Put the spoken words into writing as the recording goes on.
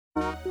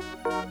Hi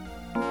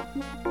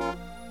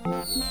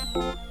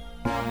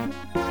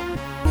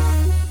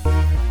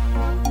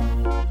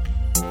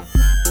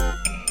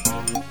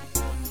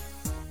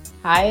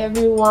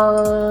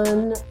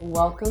everyone,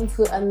 welcome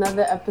to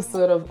another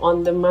episode of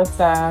On the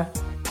Matter.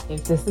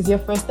 If this is your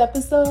first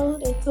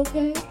episode, it's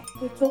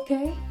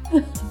okay.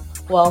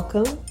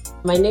 Welcome.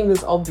 My name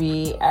is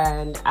Obi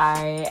and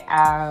I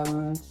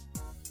am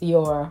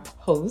your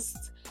host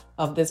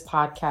of this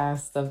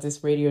podcast, of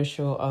this radio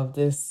show, of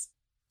this,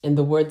 in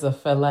the words of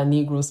Fela,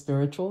 Negro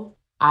Spiritual.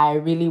 I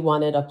really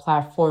wanted a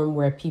platform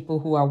where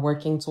people who are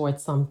working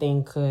towards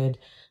something could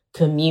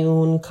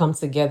commune, come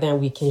together,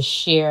 and we can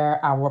share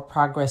our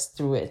progress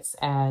through it.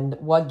 And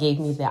what gave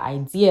me the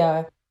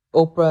idea,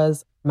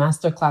 Oprah's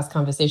masterclass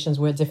conversations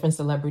where different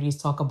celebrities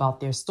talk about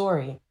their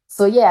story.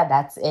 So yeah,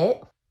 that's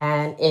it.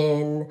 And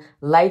in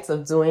light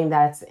of doing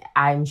that,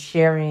 I'm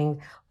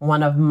sharing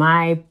one of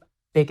my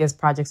biggest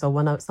projects,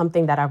 or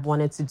something that I've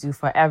wanted to do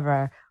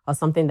forever, or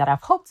something that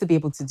I've hoped to be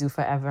able to do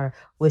forever,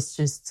 was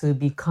just to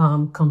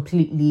become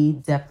completely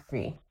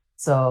debt-free.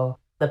 So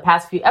the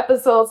past few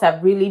episodes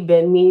have really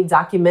been me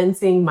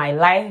documenting my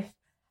life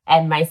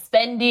and my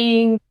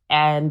spending,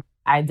 and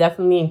I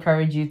definitely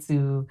encourage you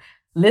to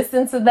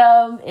listen to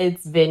them.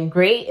 It's been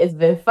great. It's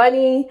been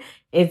funny.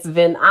 It's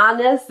been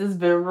honest. It's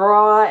been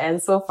raw,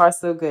 and so far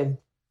so good.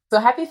 So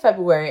happy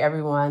February,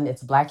 everyone.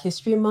 It's Black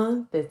History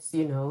Month. It's,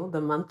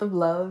 the month of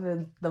love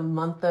and the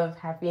month of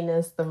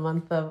happiness, the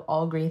month of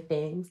all great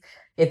things.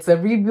 It's a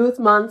rebirth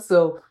month.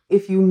 So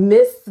if you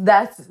missed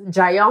that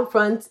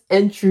triumphant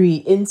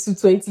entry into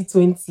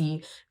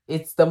 2020,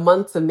 it's the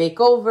month to make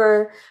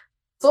over.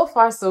 So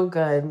far, so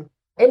good.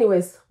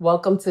 Anyways,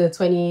 welcome to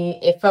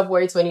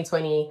February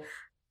 2020.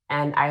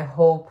 And I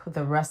hope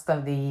the rest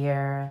of the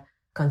year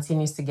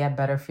continues to get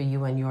better for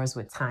you and yours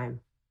with time.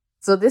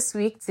 So this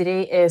week,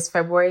 today is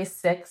February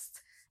 6th.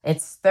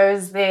 It's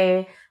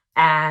Thursday,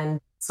 and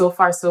so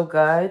far so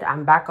good.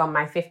 I'm back on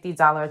my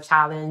 $50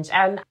 challenge,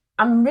 and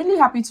I'm really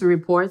happy to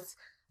report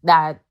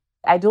that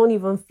I don't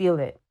even feel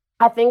it.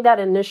 I think that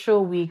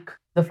initial week,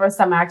 the first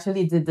time I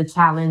actually did the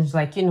challenge,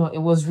 it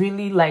was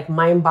really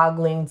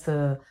mind-boggling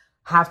to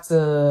have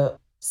to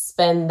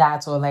spend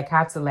that, or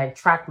have to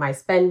track my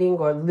spending,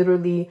 or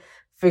literally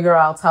figure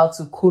out how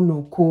to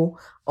kunuku,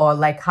 or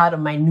how to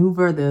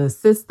maneuver the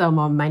system,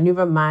 or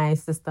maneuver my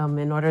system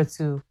in order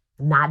to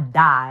not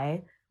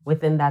die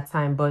within that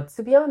time. But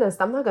to be honest,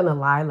 I'm not gonna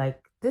lie,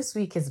 this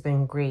week has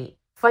been great.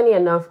 Funny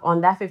enough, on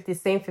that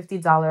same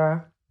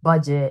 $50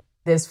 budget,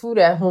 there's food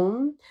at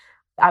home.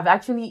 I've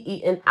actually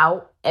eaten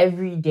out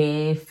every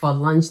day for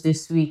lunch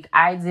this week.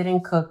 I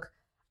didn't cook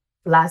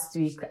last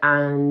week,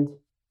 and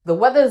the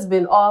weather's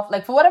been off.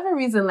 For whatever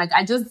reason,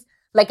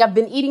 I've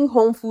been eating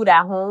home food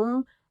at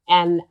home,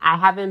 and I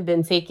haven't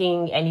been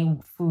taking any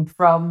food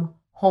from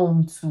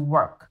home to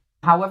work.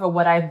 However,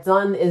 what I've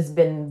done is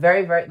been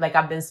very, very,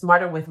 I've been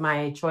smarter with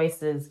my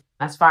choices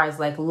as far as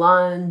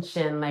lunch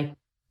and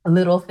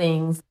little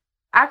things.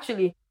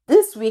 Actually,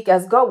 this week,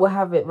 as God will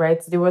have it,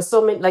 right? There were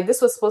so many,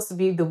 this was supposed to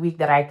be the week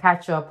that I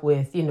catch up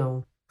with,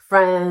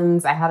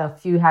 friends. I had a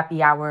few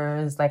happy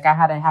hours. I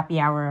had a happy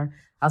hour.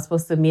 I was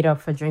supposed to meet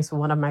up for drinks with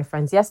one of my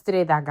friends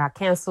yesterday that got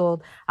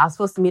canceled. I was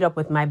supposed to meet up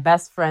with my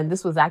best friend.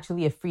 This was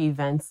actually a free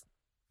event.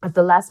 At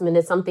the last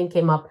minute, something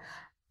came up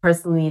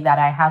personally that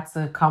I had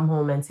to come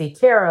home and take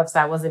care of,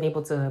 so I wasn't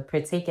able to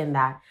partake in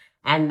that.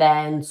 And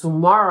then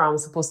tomorrow, I'm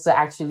supposed to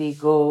actually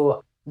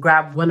go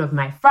grab one of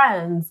my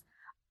friends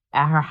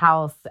at her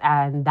house,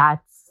 and that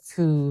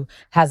too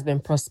has been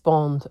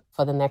postponed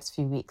for the next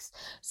few weeks.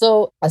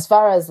 So as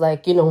far as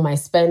my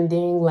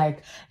spending,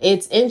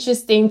 it's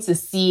interesting to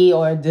see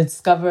or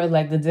discover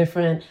the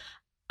different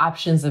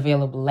options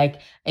available.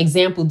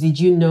 Example,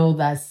 did you know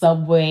that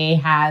Subway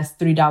has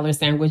 $3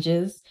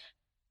 sandwiches?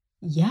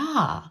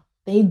 Yeah,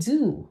 they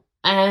do.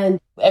 And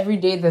every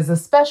day there's a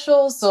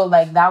special. So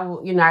that,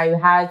 I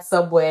had a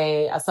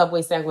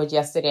Subway sandwich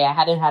yesterday. I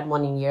hadn't had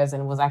one in years,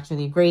 and it was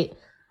actually great.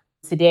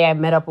 Today I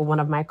met up with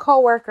one of my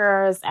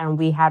coworkers, and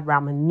we had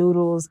ramen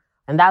noodles,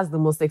 and that's the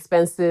most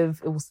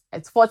expensive.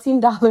 It's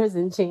 $14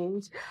 and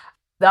change.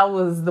 That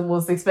was the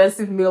most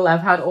expensive meal I've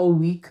had all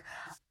week.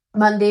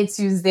 Monday,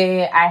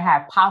 Tuesday, I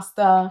had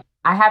pasta.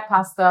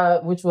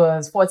 Which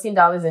was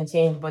 $14 and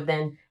change, but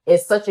then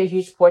it's such a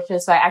huge portion,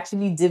 so I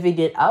actually divvied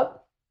it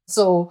up.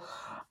 So,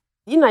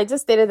 I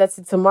just stated that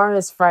tomorrow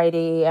is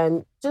Friday,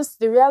 and just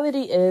the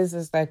reality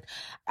is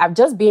I'm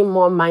just being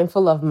more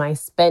mindful of my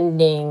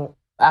spending.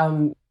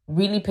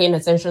 Really paying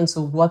attention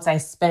to what I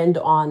spend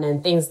on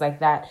and things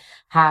like that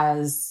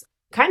has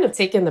kind of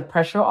taken the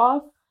pressure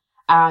off,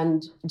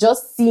 and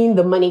just seeing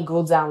the money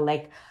go down.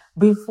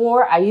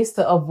 Before, I used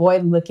to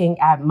avoid looking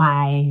at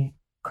my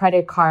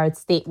credit card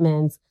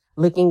statements,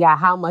 looking at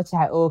how much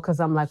I owe, because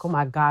I'm oh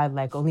my God,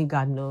 only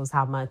God knows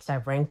how much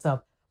I've ranked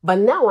up. But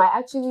now I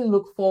actually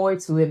look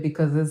forward to it,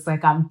 because it's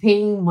I'm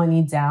paying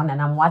money down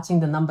and I'm watching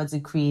the number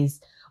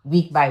decrease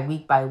week by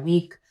week by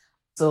week.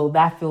 So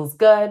that feels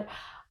good.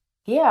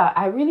 Yeah,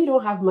 I really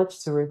don't have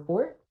much to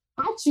report.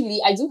 Actually,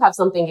 I do have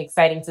something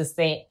exciting to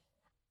say.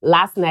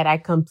 Last night, I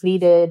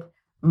completed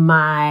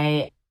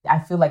I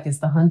feel like it's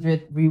the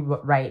 100th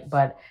rewrite,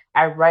 but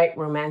I write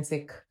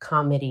romantic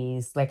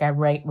comedies. Like I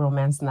write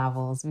romance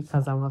novels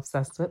because I'm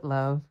obsessed with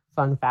love.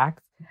 Fun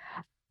fact.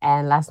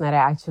 And last night I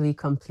actually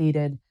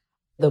completed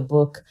the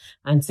book,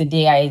 and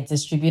today I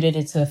distributed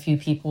it to a few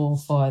people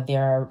for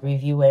their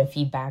review and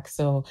feedback.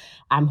 So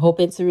I'm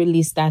hoping to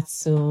release that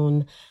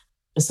soon.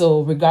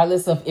 So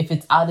regardless of if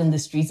it's out in the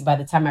streets by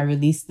the time I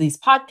release these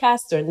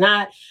podcasts or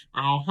not,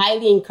 I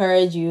highly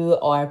encourage you,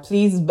 or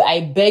please,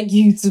 I beg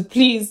you to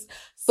please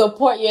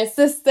support your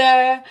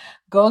sister.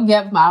 Go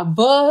get my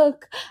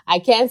book. I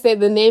can't say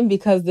the name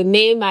because the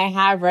name I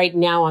have right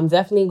now, I'm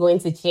definitely going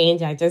to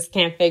change. I just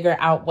can't figure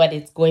out what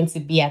it's going to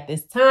be at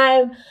this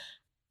time.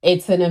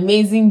 It's an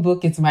amazing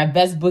book. It's my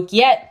best book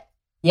yet.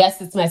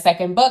 Yes, it's my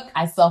second book.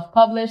 I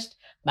self-published.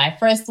 My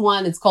first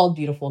one is called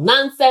Beautiful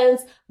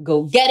Nonsense.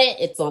 Go get it.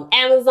 It's on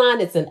Amazon.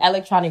 It's an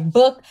electronic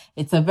book.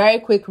 It's a very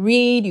quick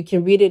read. You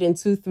can read it in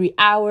 2-3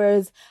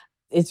 hours.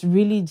 It's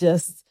really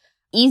just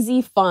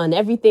easy fun.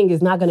 Everything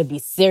is not going to be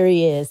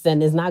serious,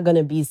 and it's not going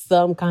to be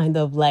some kind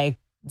of like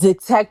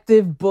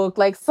detective book.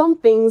 Like some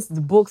things,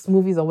 the books,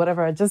 movies, or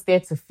whatever are just there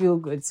to feel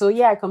good. So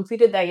yeah, I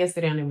completed that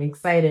yesterday and I'm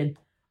excited.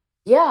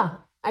 Yeah,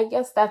 I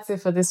guess that's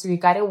it for this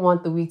week. I didn't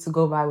want the week to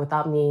go by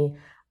without me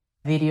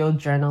video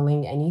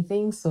journaling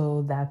anything.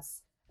 So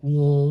that's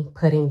me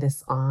putting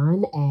this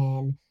on.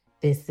 And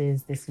this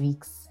is this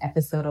week's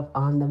episode of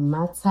On the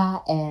Matter.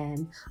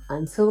 And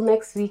until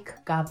next week,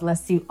 God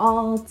bless you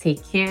all.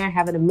 Take care.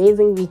 Have an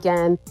amazing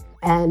weekend.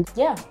 And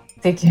yeah,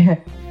 take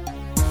care.